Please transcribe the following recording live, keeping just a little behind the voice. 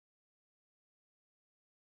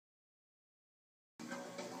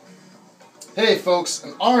Hey folks,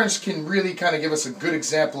 an orange can really kind of give us a good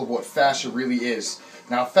example of what fascia really is.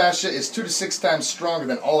 Now fascia is 2 to 6 times stronger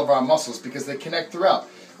than all of our muscles because they connect throughout.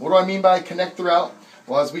 What do I mean by connect throughout?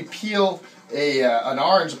 Well, as we peel an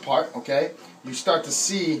orange apart, okay, you start to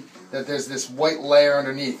see that there's this white layer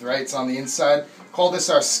underneath, right? It's on the inside. Call this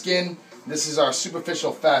our skin. This is our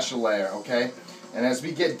superficial fascia layer, okay? And as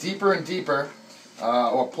we get deeper and deeper,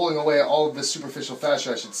 or pulling away all of this superficial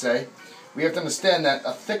fascia, I should say, we have to understand that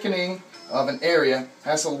a thickening of an area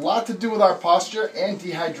has a lot to do with our posture and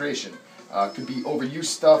dehydration. Could be overuse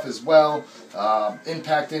stuff as well,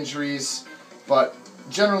 impact injuries, but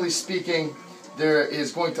generally speaking, there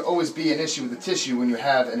is going to always be an issue with the tissue when you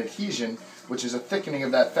have an adhesion, which is a thickening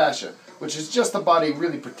of that fascia, which is just the body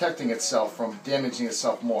really protecting itself from damaging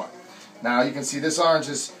itself more. Now you can see this orange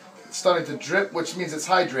is starting to drip, which means it's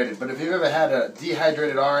hydrated, but if you've ever had a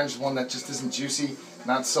dehydrated orange, one that just isn't juicy,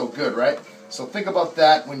 not so good, right? So think about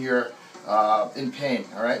that when you're in pain,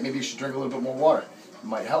 alright? Maybe you should drink a little bit more water. It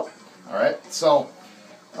might help, alright? So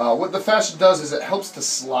what the fascia does is it helps to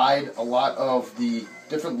slide a lot of the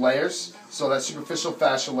different layers. So that superficial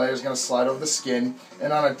fascia layer is going to slide over the skin,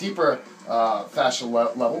 and on a deeper fascia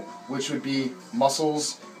level, which would be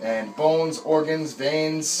muscles and bones, organs,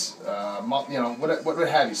 veins, what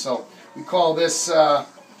have you. So we call this, a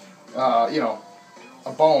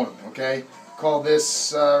bone, okay? Call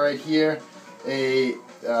this right here a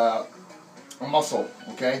muscle,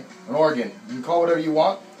 okay? An organ. You can call it whatever you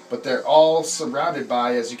want, but they're all surrounded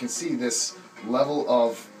by, as you can see, this level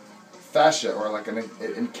of fascia, or like an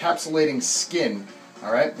encapsulating skin,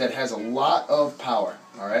 alright, that has a lot of power,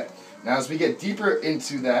 alright? Now as we get deeper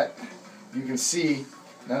into that, you can see,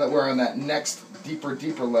 now that we're on that next deeper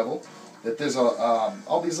level, that there's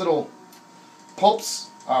all these little pulps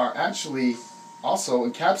are actually also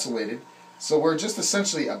encapsulated. So we're just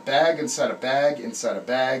essentially a bag inside a bag inside a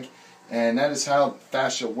bag, and that is how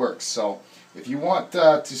fascia works. So if you want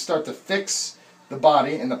to start to fix the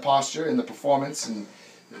body and the posture and the performance and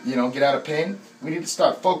get out of pain, we need to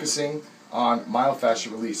start focusing on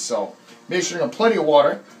myofascial release. So make sure you're on plenty of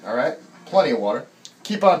water, alright? Plenty of water.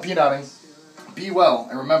 Keep on peanutting. Be well,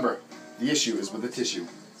 and remember, the issue is with the tissue.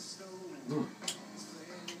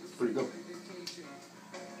 Pretty good.